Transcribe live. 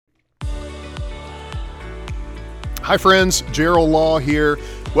Hi friends, Gerald Law here.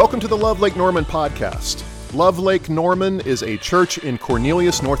 Welcome to the Love Lake Norman podcast. Love Lake Norman is a church in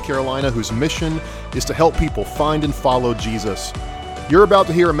Cornelius, North Carolina, whose mission is to help people find and follow Jesus. You're about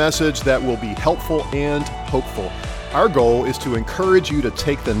to hear a message that will be helpful and hopeful. Our goal is to encourage you to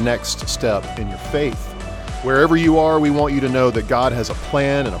take the next step in your faith. Wherever you are, we want you to know that God has a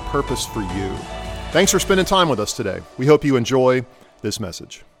plan and a purpose for you. Thanks for spending time with us today. We hope you enjoy this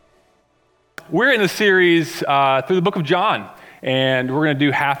message. We're in a series through the book of John, and we're going to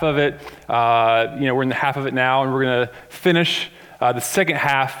do half of it. We're in the half of it now, and we're going to finish the second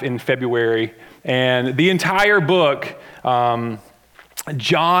half in February. And the entire book,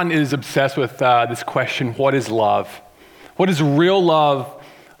 John is obsessed with this question, what is love? What does real love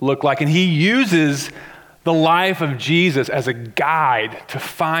look like? And he uses the life of Jesus as a guide to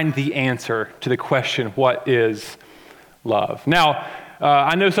find the answer to the question, what is love? Now,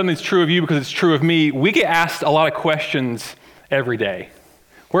 I know something's true of you because it's true of me. We get asked a lot of questions every day.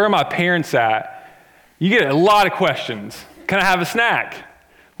 Where are my parents at? You get a lot of questions. Can I have a snack?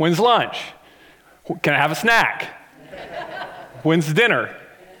 When's lunch? Can I have a snack? When's dinner?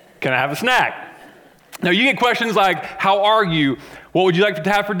 Can I have a snack? Now, you get questions like, how are you? What would you like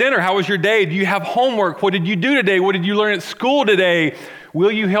to have for dinner? How was your day? Do you have homework? What did you do today? What did you learn at school today?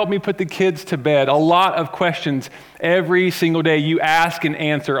 Will you help me put the kids to bed? A lot of questions every single day. You ask and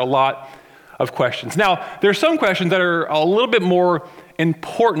answer a lot of questions. Now, there are some questions that are a little bit more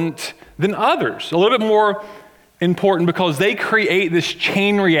important than others, a little bit more important because they create this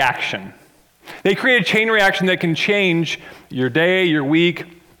chain reaction. They create a chain reaction that can change your day, your week,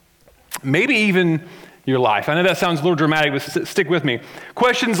 maybe even your life. I know that sounds a little dramatic, but stick with me.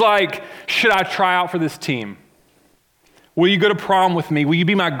 Questions like, should I try out for this team? Will you go to prom with me? Will you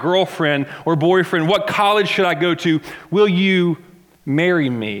be my girlfriend or boyfriend? What college should I go to? Will you marry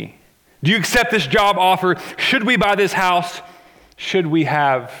me? Do you accept this job offer? Should we buy this house? Should we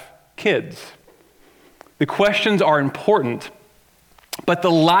have kids? The questions are important, but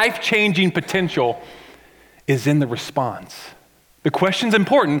the life-changing potential is in the response. The question's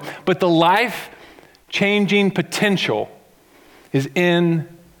important, but the life-changing potential is in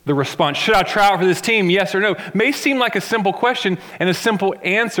the response. Should I try out for this team? Yes or no? May seem like a simple question and a simple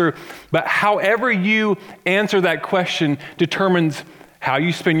answer, but however you answer that question determines how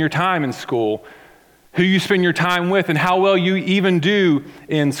you spend your time in school, who you spend your time with, and how well you even do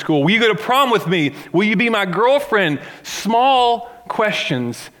in school. Will you go to prom with me? Will you be my girlfriend? Small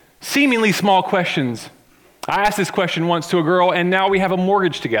questions, seemingly small questions. I asked this question once to a girl, and now we have a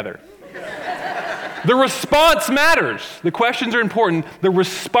mortgage together. The response matters. The questions are important. The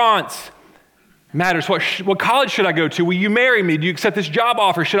response matters. What college should I go to? Will you marry me? Do you accept this job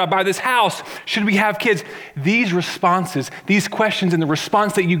offer? Should I buy this house? Should we have kids? These responses, these questions, and the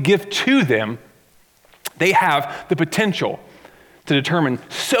response that you give to them, they have the potential to determine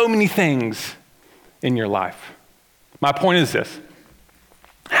so many things in your life. My point is this: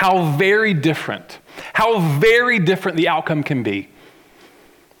 how very different the outcome can be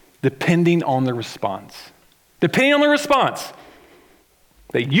depending on the response. Depending on the response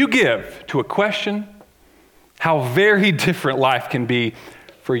that you give to a question, how very different life can be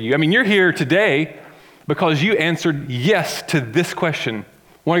for you. I mean, you're here today because you answered yes to this question.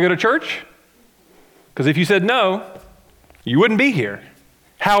 Want to go to church? Because if you said no, you wouldn't be here.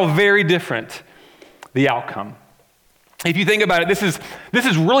 How very different the outcome. If you think about it, this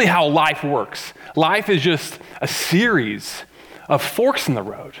is really how life works. Life is just a series of forks in the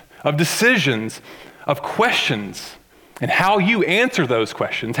road, of decisions, of questions, and how you answer those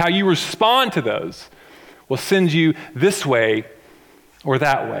questions, how you respond to those, will send you this way or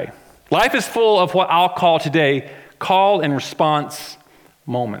that way. Life is full of what I'll call today call and response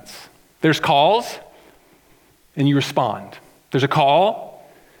moments. There's calls, and you respond. There's a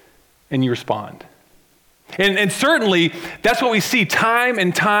call, and you respond. And certainly, that's what we see time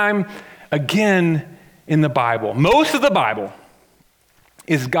and time again in the Bible. Most of the Bible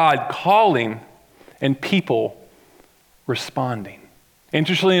is God calling and people responding.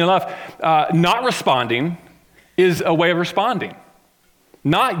 Interestingly enough, not responding is a way of responding.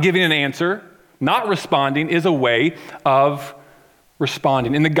 Not giving an answer, not responding is a way of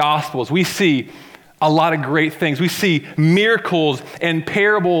responding. In the Gospels, we see a lot of great things. We see miracles and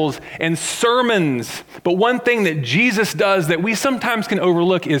parables and sermons. But one thing that Jesus does that we sometimes can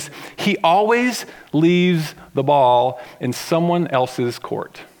overlook is he always leaves the ball in someone else's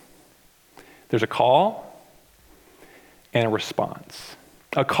court. There's a call and a response.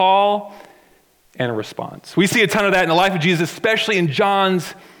 A call and a response. We see a ton of that in the life of Jesus, especially in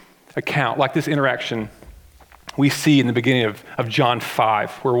John's account, like this interaction we see in the beginning of John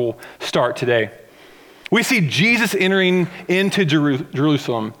 5, where we'll start today. We see Jesus entering into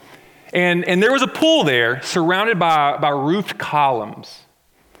Jerusalem. And there was a pool there surrounded by roofed columns.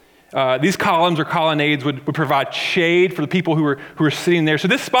 These columns or colonnades would provide shade for the people who were sitting there. So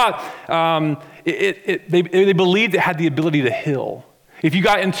this spot, they believed it had the ability to heal. If you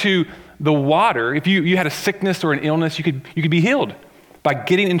got into the water, if you had a sickness or an illness, you could be healed by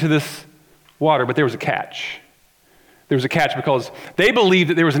getting into this water. But there was a catch. There was a catch because they believed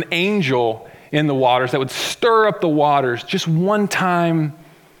that there was an angel in the waters that would stir up the waters just one time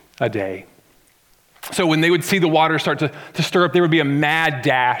a day. So when they would see the water start to stir up, there would be a mad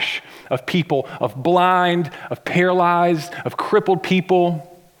dash of people, of blind, of paralyzed, of crippled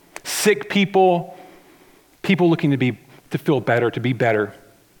people, sick people, people looking to feel better, to be better,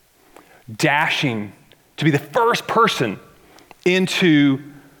 dashing to be the first person into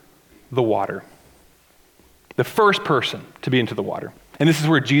the water. The first person to be into the water. And this is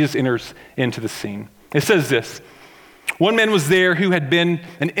where Jesus enters into the scene. It says this: one man was there who had been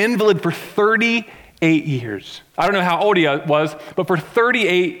an invalid for 38 years. I don't know how old he was, but for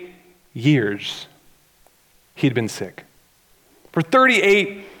 38 years, he'd been sick. For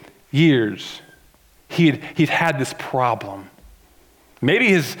 38 years, he'd had this problem. Maybe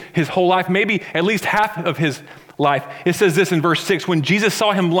his whole life, maybe at least half of his life. It says this in verse 6, when Jesus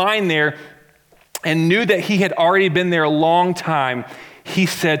saw him lying there and knew that he had already been there a long time, he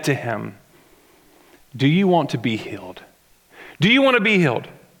said to him, "Do you want to be healed? Do you want to be healed?"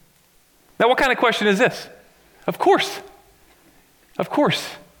 Now, what kind of question is this? Of course. Of course.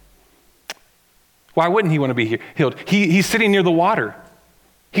 Why wouldn't he want to be healed? He's sitting near the water.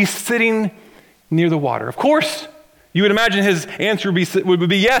 He's sitting near the water. Of course. You would imagine his answer would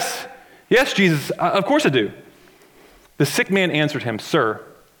be yes. Yes, Jesus, of course I do. The sick man answered him, "Sir,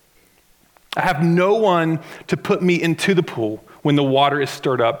 I have no one to put me into the pool when the water is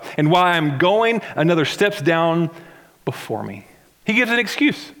stirred up, and while I'm going, another steps down before me." He gives an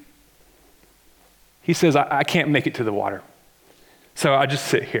excuse. He says, I can't make it to the water, so I just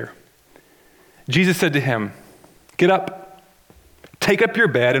sit here. Jesus said to him, "Get up, take up your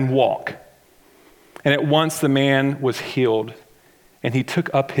bed and walk." And at once the man was healed, and he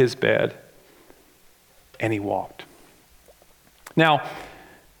took up his bed and he walked. Now,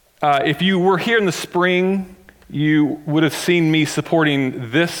 if you were here in the spring, you would have seen me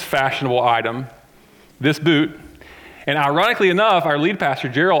supporting this fashionable item, this boot. And ironically enough, our lead pastor,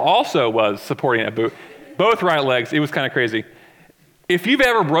 Gerald, also was supporting a boot. Both right legs. It was kind of crazy. If you've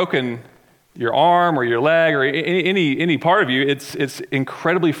ever broken your arm or your leg or any part of you, it's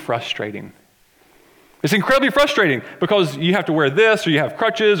incredibly frustrating. It's incredibly frustrating because you have to wear this, or you have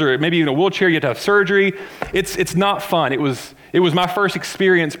crutches, or maybe even a wheelchair, you have to have surgery. It's not fun. It was my first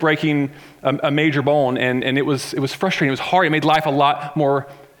experience breaking a major bone, and it was frustrating. It was hard. It made life a lot more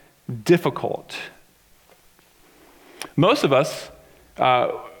difficult. Most of us,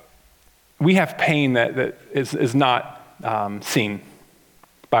 we have pain that is not seen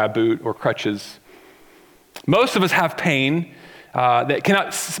by a boot or crutches. Most of us have pain that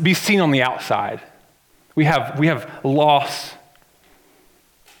cannot be seen on the outside. We have loss.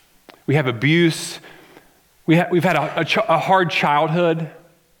 We have abuse. We've had a hard childhood.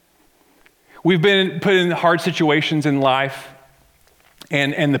 We've been put in hard situations in life,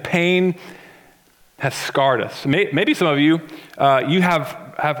 and the pain has scarred us. Maybe some of you, you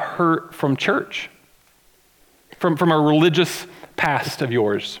have hurt from church, from a religious past of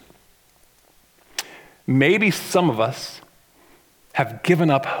yours. Maybe some of us have given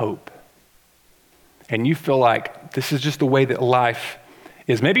up hope, and you feel like this is just the way that life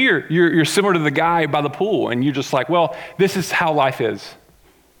is. Maybe you're similar to the guy by the pool, and you're just like, well, this is how life is.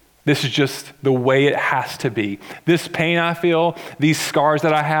 This is just the way it has to be. This pain I feel, these scars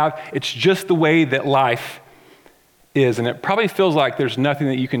that I have, it's just the way that life is, and it probably feels like there's nothing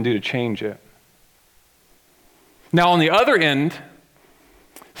that you can do to change it. Now, on the other end,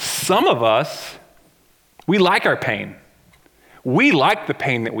 some of us, we like our pain. We like the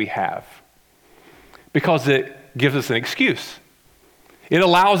pain that we have because it gives us an excuse. It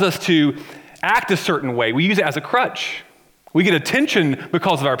allows us to act a certain way. We use it as a crutch. We get attention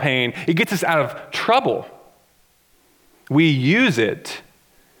because of our pain. It gets us out of trouble. We use it,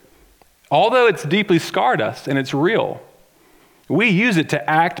 although it's deeply scarred us and it's real. We use it to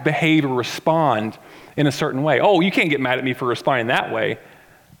act, behave, or respond in a certain way. Oh, you can't get mad at me for responding that way.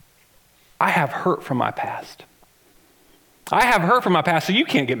 I have hurt from my past. I have hurt from my past, so you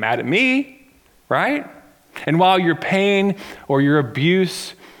can't get mad at me, right? And while your pain or your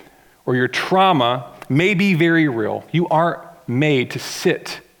abuse or your trauma may be very real, you aren't made to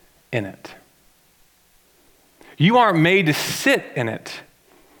sit in it. You aren't made to sit in it.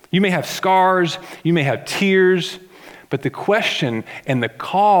 You may have scars, you may have tears, but the question and the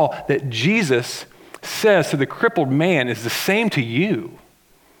call that Jesus says to the crippled man is the same to you.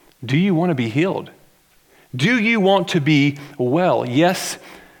 Do you want to be healed? Do you want to be well? Yes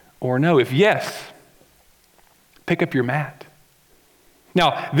or no? If yes, pick up your mat.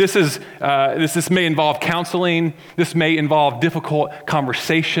 Now, this may involve counseling. This may involve difficult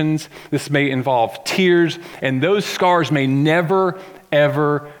conversations. This may involve tears. And those scars may never,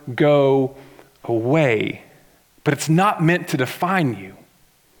 ever go away. But it's not meant to define you.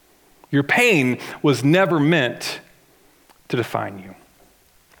 Your pain was never meant to define you.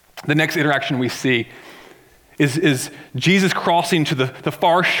 The next interaction we see is Jesus crossing to the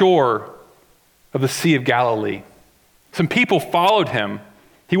far shore of the Sea of Galilee. Some people followed him.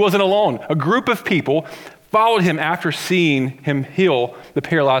 He wasn't alone. A group of people followed him after seeing him heal the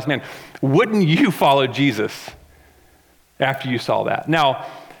paralyzed man. Wouldn't you follow Jesus after you saw that? Now,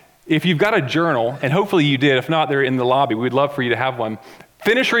 if you've got a journal, and hopefully you did, if not, they're in the lobby. We'd love for you to have one.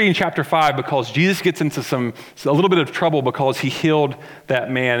 Finish reading chapter 5 because Jesus gets into a little bit of trouble because he healed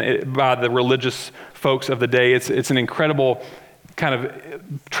that man by the religious folks of the day. It's an incredible kind of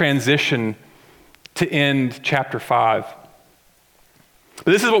transition to end chapter 5. But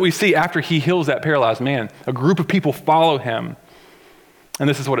this is what we see after he heals that paralyzed man. A group of people follow him. And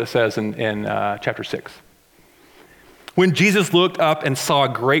this is what it says in chapter 6. When Jesus looked up and saw a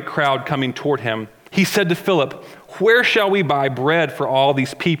great crowd coming toward him, he said to Philip, "Where shall we buy bread for all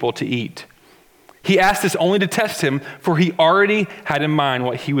these people to eat?" He asked this only to test him, for he already had in mind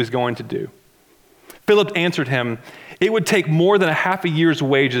what he was going to do. Philip answered him, "It would take more than a half a year's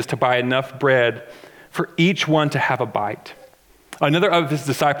wages to buy enough bread for each one to have a bite." Another of his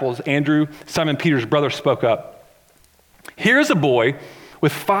disciples, Andrew, Simon Peter's brother, spoke up. "Here's a boy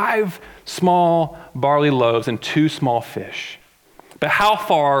with 5 small barley loaves and 2 small fish. But how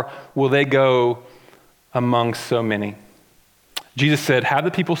far will they go among so many?" Jesus said, "Have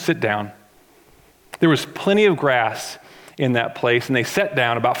the people sit down." There was plenty of grass in that place, and they sat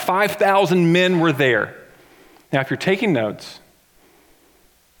down. About 5,000 men were there. Now, if you're taking notes,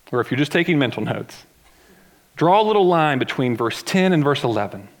 or if you're just taking mental notes, draw a little line between verse 10 and verse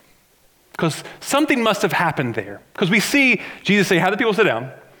 11. Because something must have happened there. Because we see Jesus say, "Have the people sit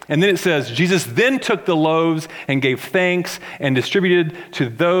down." And then it says, Jesus then took the loaves and gave thanks and distributed to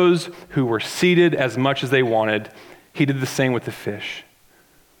those who were seated as much as they wanted. He did the same with the fish.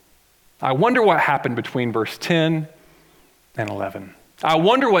 I wonder what happened between verse 10 and 11. I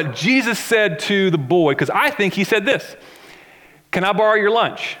wonder what Jesus said to the boy, because I think he said this: "Can I borrow your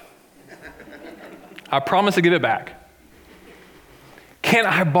lunch? I promise to give it back. Can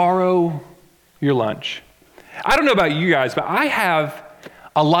I borrow your lunch?" I don't know about you guys, but I have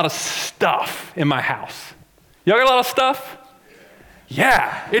a lot of stuff in my house. Y'all got a lot of stuff?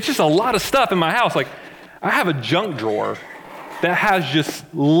 Yeah, it's just a lot of stuff in my house. Like, I have a junk drawer that has just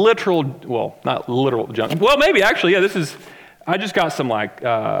literal, well, not literal junk. Well, maybe actually, yeah, I just got some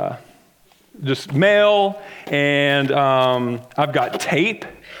just mail, and I've got tape,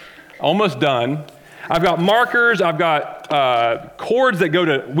 almost done. I've got markers, I've got cords that go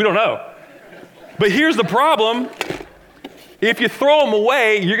to, we don't know. But here's the problem. If you throw them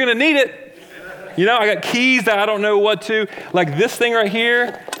away, you're gonna need it. You know, I got keys that I don't know what to, like this thing right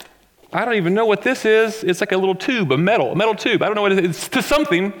here, I don't even know what this is. It's like a little tube, a metal tube. I don't know what it is. It's to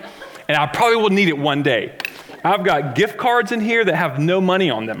something, and I probably will need it one day. I've got gift cards in here that have no money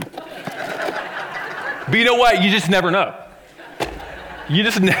on them. But you know what? You just never know. You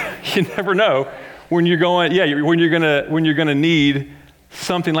never know when you're going, when you're gonna need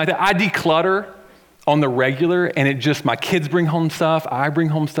something like that. I declutter on the regular, and my kids bring home stuff, I bring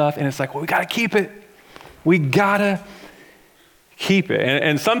home stuff, and it's like, well, we gotta keep it. We gotta keep it.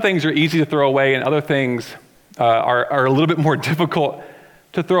 And some things are easy to throw away, and other things are a little bit more difficult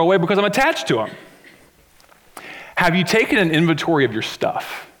to throw away because I'm attached to them. Have you taken an inventory of your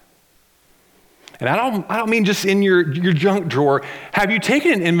stuff? And I don't mean just in your junk drawer. Have you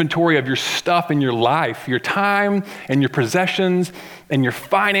taken an inventory of your stuff in your life, your time and your possessions and your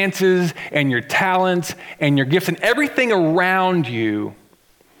finances and your talents and your gifts and everything around you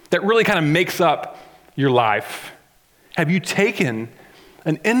that really kind of makes up your life? Have you taken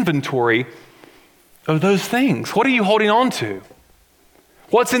an inventory of those things? What are you holding on to?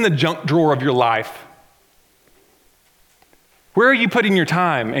 What's in the junk drawer of your life? Where are you putting your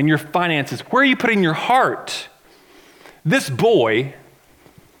time and your finances? Where are you putting your heart? This boy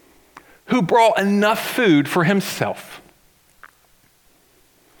who brought enough food for himself.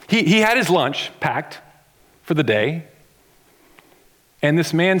 He had his lunch packed for the day. And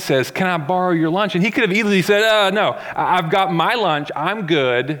this man says, can I borrow your lunch? And he could have easily said, no, I've got my lunch. I'm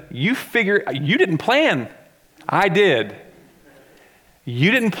good. You didn't plan. I did.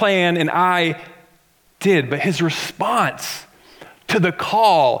 You didn't plan and I did. But his response to the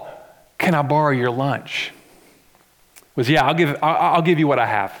call, can I borrow your lunch? Was, yeah, I'll give you what I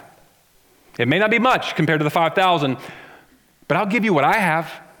have. It may not be much compared to the 5,000, but I'll give you what I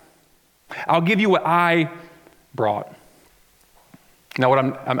have. I'll give you what I brought. Now, what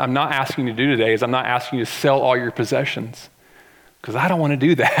I'm not asking you to do today is I'm not asking you to sell all your possessions, because I don't want to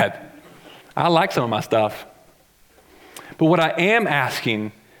do that. I like some of my stuff. But what I am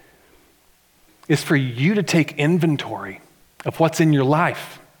asking is for you to take inventory of what's in your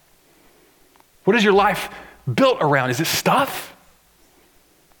life. What is your life built around? Is it stuff?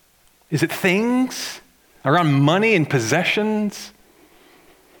 Is it things? Around money and possessions?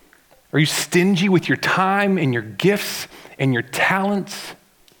 Are you stingy with your time and your gifts and your talents?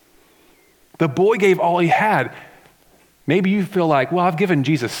 The boy gave all he had. Maybe you feel like, well, I've given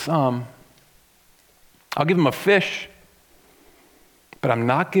Jesus some. I'll give him a fish, but I'm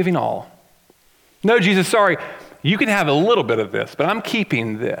not giving all. No, Jesus, sorry, you can have a little bit of this, but I'm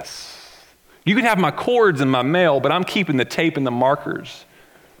keeping this. You can have my cords and my mail, but I'm keeping the tape and the markers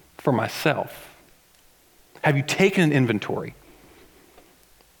for myself. Have you taken an inventory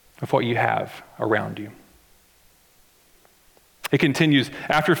of what you have around you? It continues,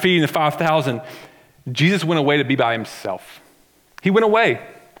 after feeding the 5,000, Jesus went away to be by himself. He went away,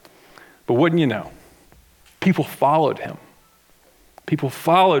 but wouldn't you know, people followed him. People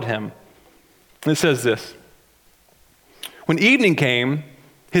followed him. And it says this, when evening came,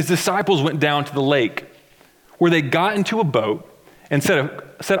 his disciples went down to the lake, where they got into a boat and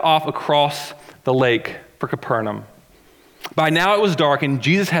set off across the lake for Capernaum. By now it was dark, and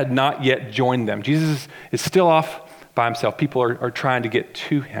Jesus had not yet joined them. Jesus is still off by himself. People are trying to get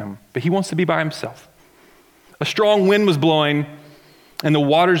to him, but he wants to be by himself. A strong wind was blowing, and the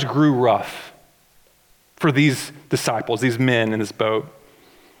waters grew rough for these disciples, these men in this boat.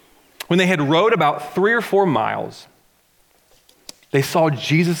 When they had rowed about 3 or 4 miles, they saw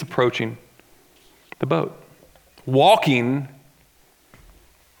Jesus approaching the boat, walking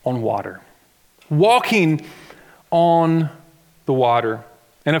on water. Walking on the water.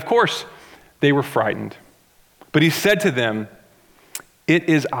 And of course, they were frightened. But he said to them, "It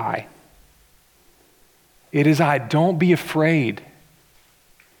is I. It is I. Don't be afraid.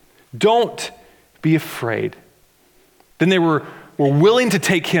 Don't be afraid." Then they were willing to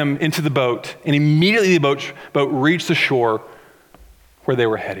take him into the boat, and immediately the boat reached the shore where they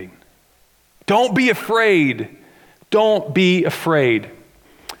were heading. Don't be afraid. Don't be afraid.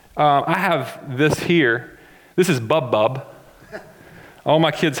 I have this here. This is Bub Bub. All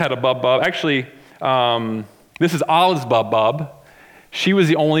my kids had a Bub Bub. Actually, this is Olive's Bub Bub. She was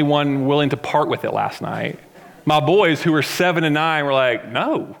the only one willing to part with it last night. My boys, who were 7 and 9, were like,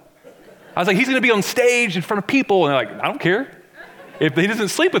 no. I was like, he's going to be on stage in front of people. And they're like, I don't care. If he doesn't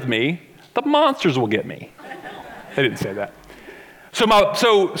sleep with me, the monsters will get me. They didn't say that.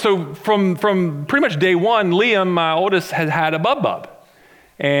 So from pretty much day one, Liam, my oldest, has had a Bub Bub.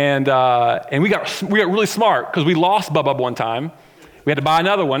 And we got really smart because we lost Bub Bub one time. We had to buy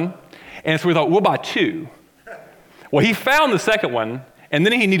another one. And so we thought, we'll buy 2. Well, he found the second one, and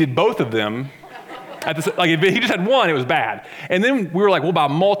then he needed both of them. If he just had one, it was bad. And then we were like, we'll buy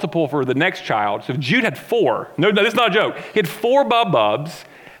multiple for the next child. So Jude had 4. No, this is not a joke. He had 4 Bub Bubs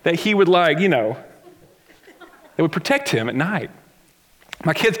that he would that would protect him at night.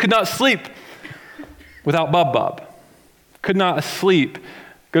 My kids could not sleep without Bub Bub. Could not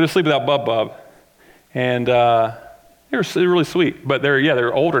go to sleep without Bub Bub. And they were really sweet. But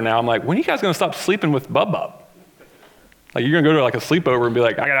they're older now. I'm like, when are you guys going to stop sleeping with Bub Bub? Like, you're going to go to a sleepover and be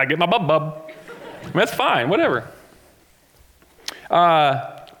like, I got to get my Bub Bub. I mean, that's fine, whatever.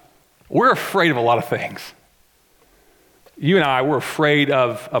 We're afraid of a lot of things. You and I, we're afraid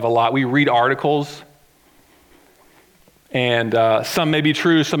of a lot. We read articles, and some may be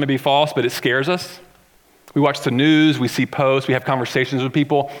true, some may be false, but it scares us. We watch the news, we see posts, we have conversations with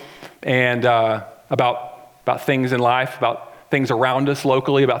people, and about things in life, about things around us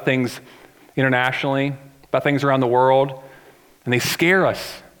locally, about things internationally, about things around the world, and they scare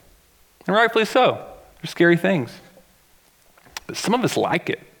us. And rightfully so. They're scary things. But some of us like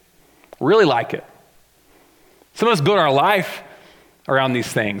it, really like it. Some of us build our life around these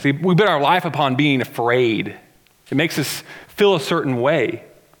things. We build our life upon being afraid. It makes us feel a certain way.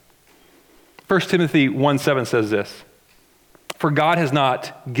 1 Timothy 1:7 says this, "For God has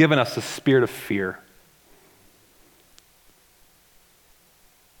not given us a spirit of fear."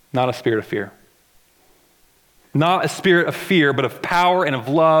 Not a spirit of fear. Not a spirit of fear, but of power and of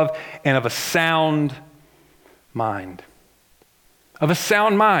love and of a sound mind. Of a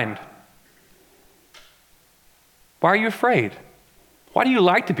sound mind. Why are you afraid? Why do you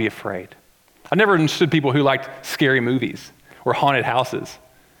like to be afraid? I never understood people who liked scary movies or haunted houses.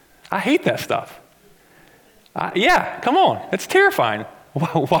 I hate that stuff. Yeah, come on. It's terrifying.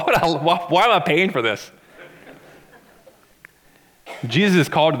 Why am I paying for this? Jesus'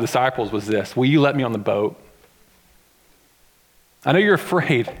 call to the disciples was this: will you let me on the boat? I know you're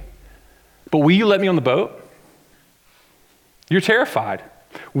afraid, but will you let me on the boat? You're terrified.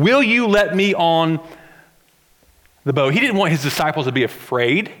 Will you let me on the boat? He didn't want his disciples to be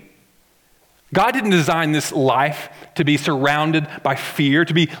afraid. God didn't design this life to be surrounded by fear,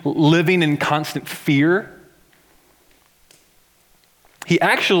 to be living in constant fear. He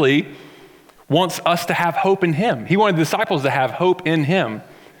actually wants us to have hope in him. He wanted the disciples to have hope in him,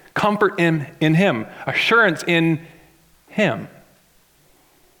 comfort in him, assurance in him.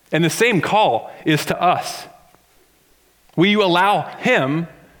 And the same call is to us. Will you allow him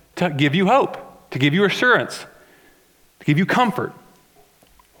to give you hope, to give you assurance, to give you comfort?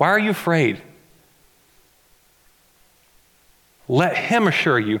 Why are you afraid? Let him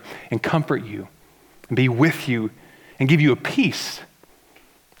assure you and comfort you and be with you and give you a peace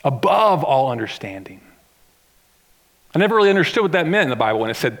above all understanding. I never really understood what that meant in the Bible when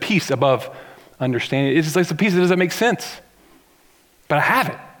it said peace above understanding. It's just like a peace that doesn't make sense. But I have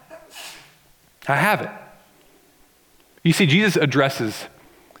it. I have it. You see, Jesus addresses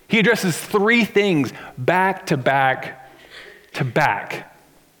three things back to back to back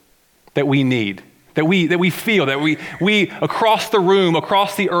that we need, that we feel, that we across the room,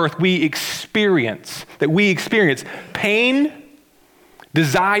 across the earth, we experience pain,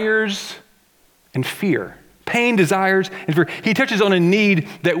 desires, and fear. Pain, desires, and fear. He touches on a need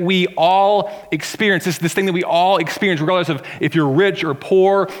that we all experience, this thing that we all experience, regardless of if you're rich or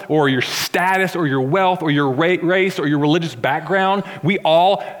poor, or your status, or your wealth, or your race, or your religious background. We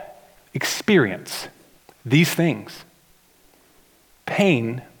all experience these things.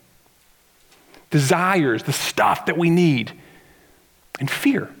 Pain, desires, the stuff that we need, and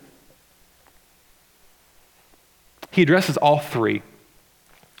fear. He addresses all three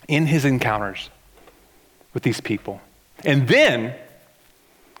in his encounters with these people. And then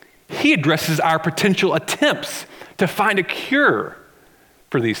he addresses our potential attempts to find a cure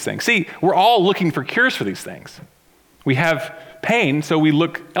for these things. See, we're all looking for cures for these things. We have pain, so we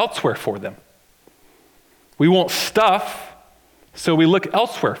look elsewhere for them. We want stuff, so we look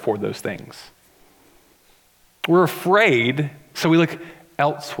elsewhere for those things. We're afraid, so we look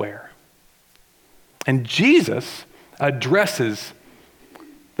elsewhere. And Jesus addresses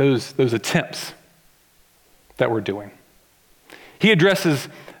those attempts that we're doing. He addresses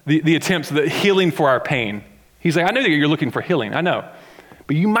the attempts, the healing for our pain. He's like, I know that you're looking for healing, I know,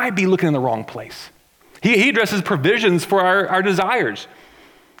 but you might be looking in the wrong place. He addresses provisions for our desires.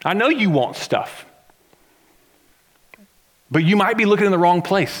 I know you want stuff, but you might be looking in the wrong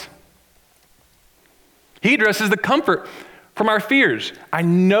place. He addresses the comfort from our fears. I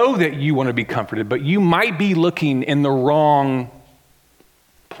know that you want to be comforted, but you might be looking in the wrong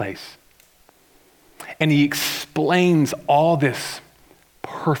place. And he explains all this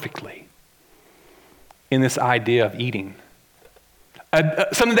perfectly in this idea of eating.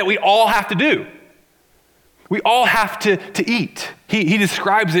 Something that we all have to do. We all have to eat. He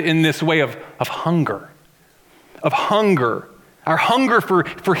describes it in this way of hunger. Of hunger. Our hunger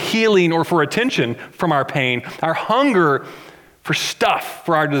for healing or for attention from our pain. Our hunger for stuff,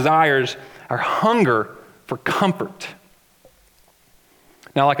 for our desires. Our hunger for comfort.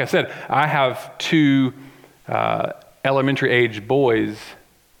 Now, like I said, I have two elementary age boys,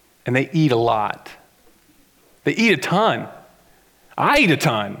 and they eat a lot. They eat a ton. I eat a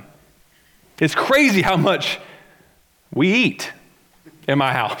ton. It's crazy how much we eat in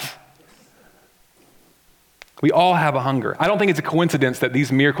my house. We all have a hunger. I don't think it's a coincidence that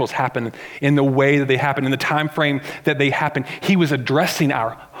these miracles happen in the way that they happen, in the time frame that they happen. He was addressing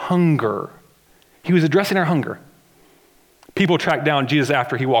our hunger. He was addressing our hunger. People track down Jesus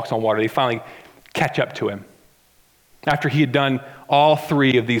after he walks on water. They finally catch up to him. After he had done all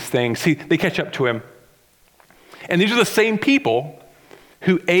three of these things, they catch up to him. And these are the same people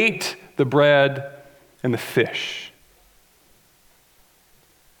who ate the bread and the fish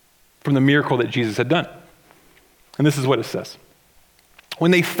from the miracle that Jesus had done. And this is what it says.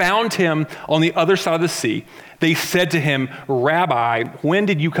 When they found him on the other side of the sea, they said to him, Rabbi, when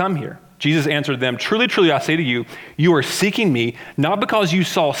did you come here? Jesus answered them, truly, truly, I say to you, you are seeking me, not because you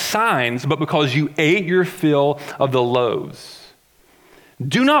saw signs, but because you ate your fill of the loaves.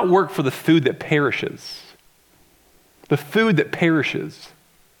 Do not work for the food that perishes, the food that perishes,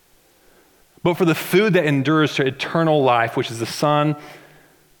 but for the food that endures to eternal life, which is the Son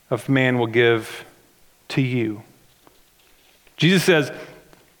of Man will give to you. Jesus says,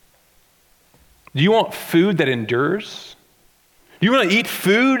 do you want food that endures? Do you want to eat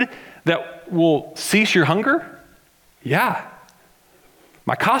food that will cease your hunger? Yeah.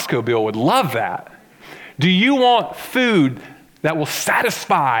 My Costco bill would love that. Do you want food that will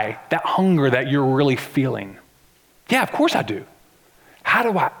satisfy that hunger that you're really feeling? Yeah, of course I do.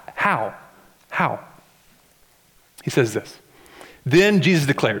 How? He says this. Then Jesus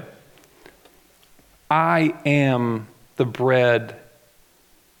declared, I am the bread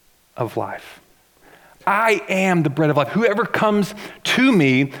of life. I am the bread of life. Whoever comes to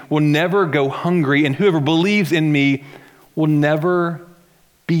me will never go hungry, and whoever believes in me will never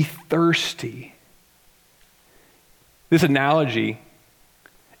be thirsty. This analogy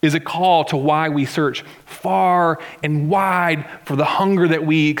is a call to why we search far and wide for the hunger that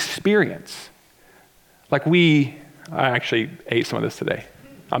we experience. I actually ate some of this today.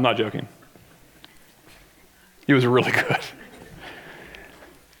 I'm not joking. It was really good.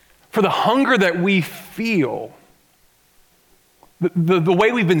 For the hunger that we feel, the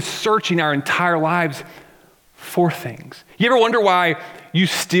way we've been searching our entire lives for things. You ever wonder why you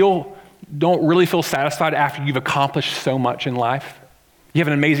still don't really feel satisfied after you've accomplished so much in life? You have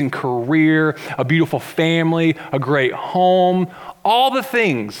an amazing career, a beautiful family, a great home, all the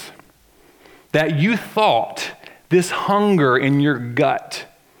things that you thought this hunger in your gut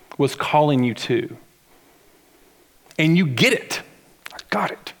was calling you to. And you get it. I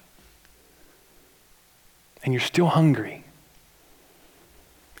got it. And you're still hungry.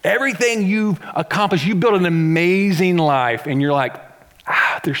 Everything you've accomplished, you built an amazing life, and you're like,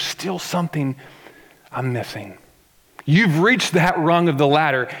 there's still something I'm missing. You've reached that rung of the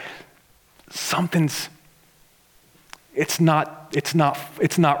ladder. It's not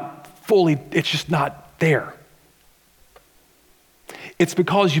fully, it's just not there. It's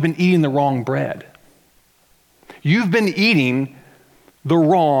because you've been eating the wrong bread. You've been eating the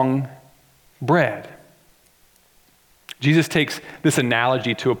wrong bread. Jesus takes this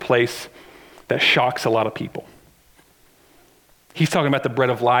analogy to a place that shocks a lot of people. He's talking about the bread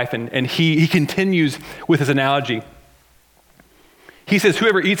of life, and he continues with his analogy. He says,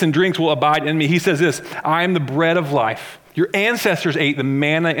 whoever eats and drinks will abide in me. He says this, I am the bread of life. Your ancestors ate the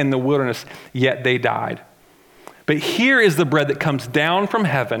manna in the wilderness, yet they died. But here is the bread that comes down from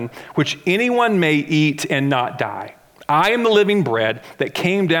heaven, which anyone may eat and not die. I am the living bread that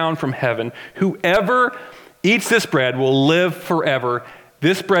came down from heaven. Whoever eats this bread will live forever.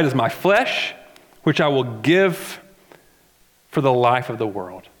 This bread is my flesh, which I will give for the life of the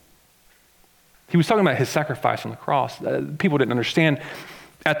world. He was talking about his sacrifice on the cross. People didn't understand.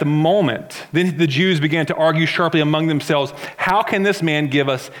 At the moment, then the Jews began to argue sharply among themselves, how can this man give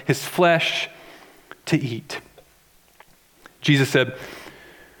us his flesh to eat? Jesus said,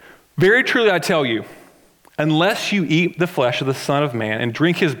 very truly I tell you, unless you eat the flesh of the Son of Man and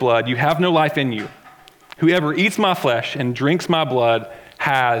drink his blood, you have no life in you. Whoever eats my flesh and drinks my blood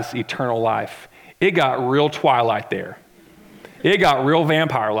has eternal life. It got real Twilight there. It got real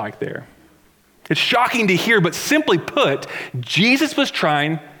vampire-like there. It's shocking to hear, but simply put, Jesus was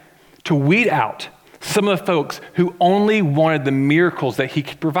trying to weed out some of the folks who only wanted the miracles that he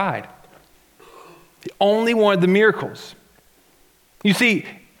could provide. He only wanted the miracles. You see,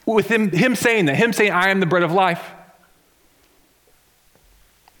 with him saying that, him saying, I am the bread of life,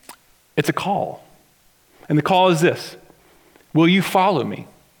 it's a call. And the call is this: will you follow me?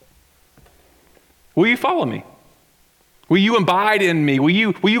 Will you follow me? Will you abide in me? Will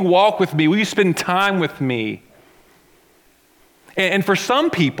you walk with me? Will you spend time with me? And for some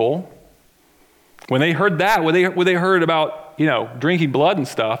people, when they heard that, when they heard about, drinking blood and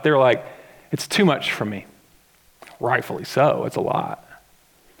stuff, they were like, it's too much for me. Rightfully so, it's a lot.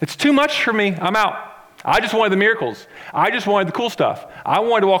 It's too much for me, I'm out. I just wanted the miracles. I just wanted the cool stuff. I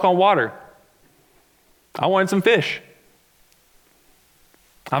wanted to walk on water. I wanted some fish.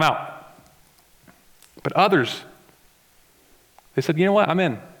 I'm out. But others, they said, you know what, I'm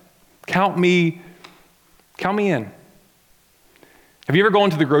in. Count me in. Have you ever gone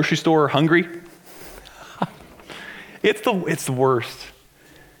to the grocery store hungry? It's the worst.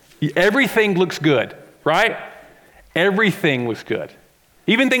 Everything looks good, right? Everything looks good.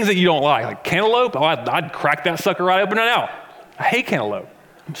 Even things that you don't like cantaloupe, I'd crack that sucker right open and out. I hate cantaloupe.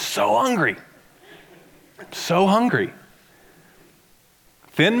 I'm so hungry.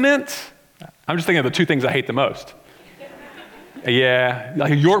 Thin Mints, I'm just thinking of the two things I hate the most. Yeah,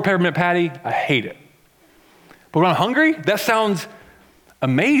 like a York peppermint patty, I hate it. But when I'm hungry, that sounds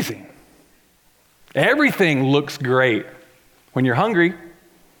amazing. Everything looks great. When you're hungry,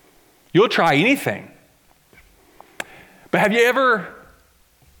 you'll try anything. But have you ever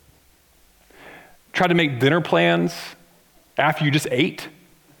tried to make dinner plans after you just ate?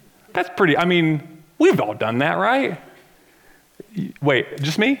 That's pretty, we've all done that, right? Wait,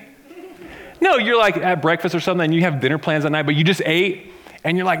 just me? No, you're like at breakfast or something and you have dinner plans at night, but you just ate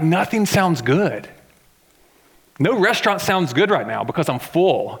and you're like, nothing sounds good. No restaurant sounds good right now because I'm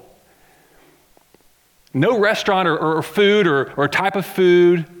full. No restaurant or food or type of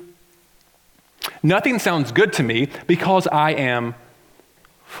food. Nothing sounds good to me because I am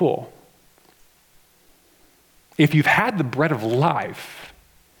full. If you've had the bread of life,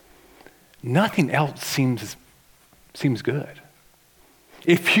 nothing else seems good.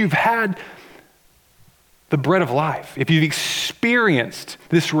 If you've had the bread of life, if you've experienced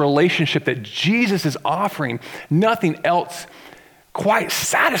this relationship that Jesus is offering, nothing else quite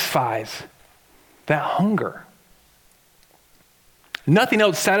satisfies that hunger. Nothing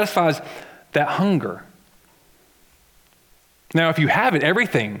else satisfies that hunger. Now, if you have it,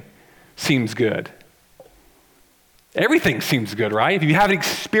 everything seems good. Everything seems good, right? If you haven't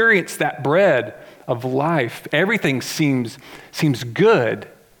experienced that bread of life, everything seems good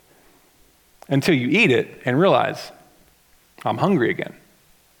until you eat it and realize, I'm hungry again.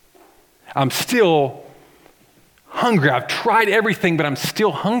 I'm still hungry. I've tried everything, but I'm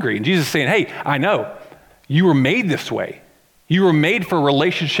still hungry. And Jesus is saying, hey, I know. You were made this way. You were made for a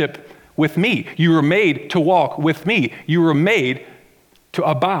relationship with me. You were made to walk with me. You were made to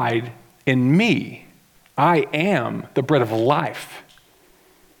abide in me. I am the bread of life.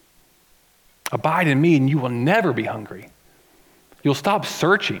 Abide in me and you will never be hungry. You'll stop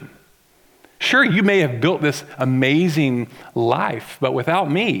searching. Sure, you may have built this amazing life, but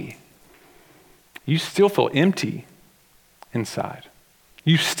without me, you still feel empty inside.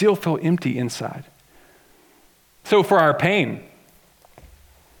 You still feel empty inside. So for our pain,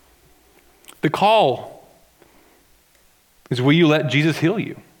 the call is, will you let Jesus heal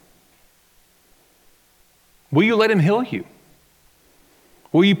you? Will you let him heal you?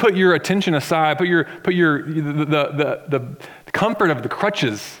 Will you put your attention aside, put the comfort of the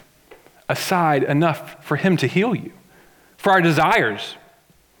crutches aside enough for him to heal you? For our desires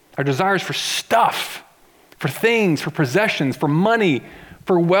for stuff, for things, for possessions, for money,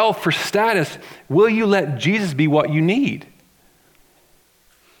 for wealth, for status, will you let Jesus be what you need?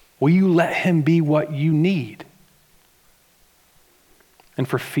 Will you let him be what you need? And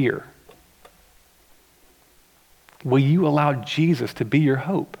for fear, will you allow Jesus to be your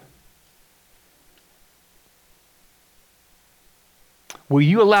hope? Will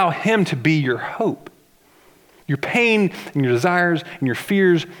you allow him to be your hope? Your pain and your desires and your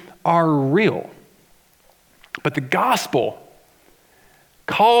fears are real. But the gospel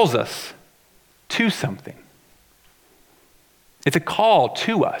calls us to something. It's a call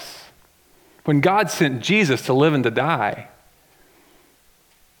to us. When God sent Jesus to live and to die,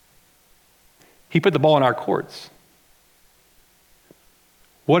 he put the ball in our courts.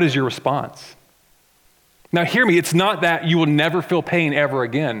 What is your response? Now hear me, it's not that you will never feel pain ever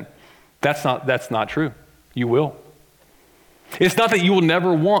again. That's not true. You will. It's not that you will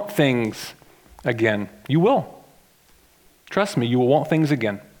never want things again. You will. Trust me, you will want things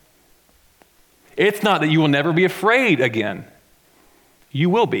again. It's not that you will never be afraid again. You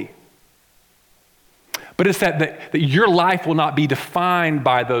will be. But it's that your life will not be defined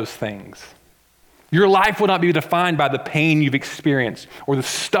by those things. Your life will not be defined by the pain you've experienced or the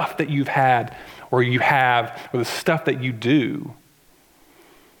stuff that you've had or you have or the stuff that you do.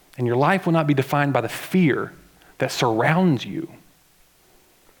 And your life will not be defined by the fear that surrounds you.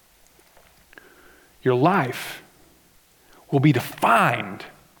 Your life will be defined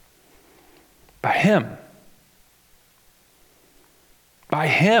by him. By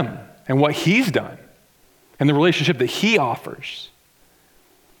him and what he's done and the relationship that he offers.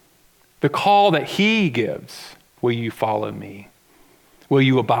 The call that he gives, will you follow me? Will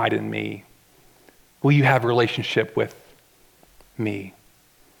you abide in me? Will you have a relationship with me?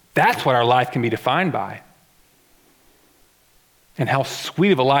 That's what our life can be defined by. And how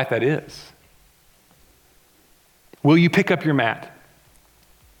sweet of a life that is. Will you pick up your mat?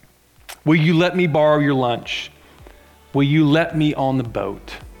 Will you let me borrow your lunch? Will you let me on the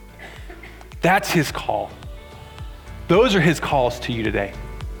boat? That's his call. Those are his calls to you today.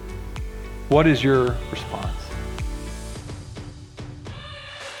 What is your response?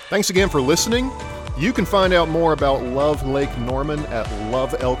 Thanks again for listening. You can find out more about Love Lake Norman at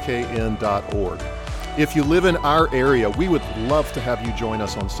lovelkn.org. If you live in our area, we would love to have you join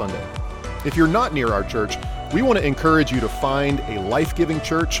us on Sunday. If you're not near our church, we want to encourage you to find a life-giving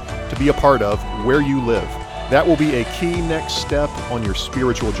church to be a part of where you live. That will be a key next step on your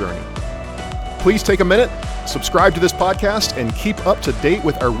spiritual journey. Please take a minute, subscribe to this podcast, and keep up to date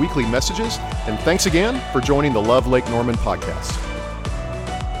with our weekly messages. And thanks again for joining the Love Lake Norman podcast.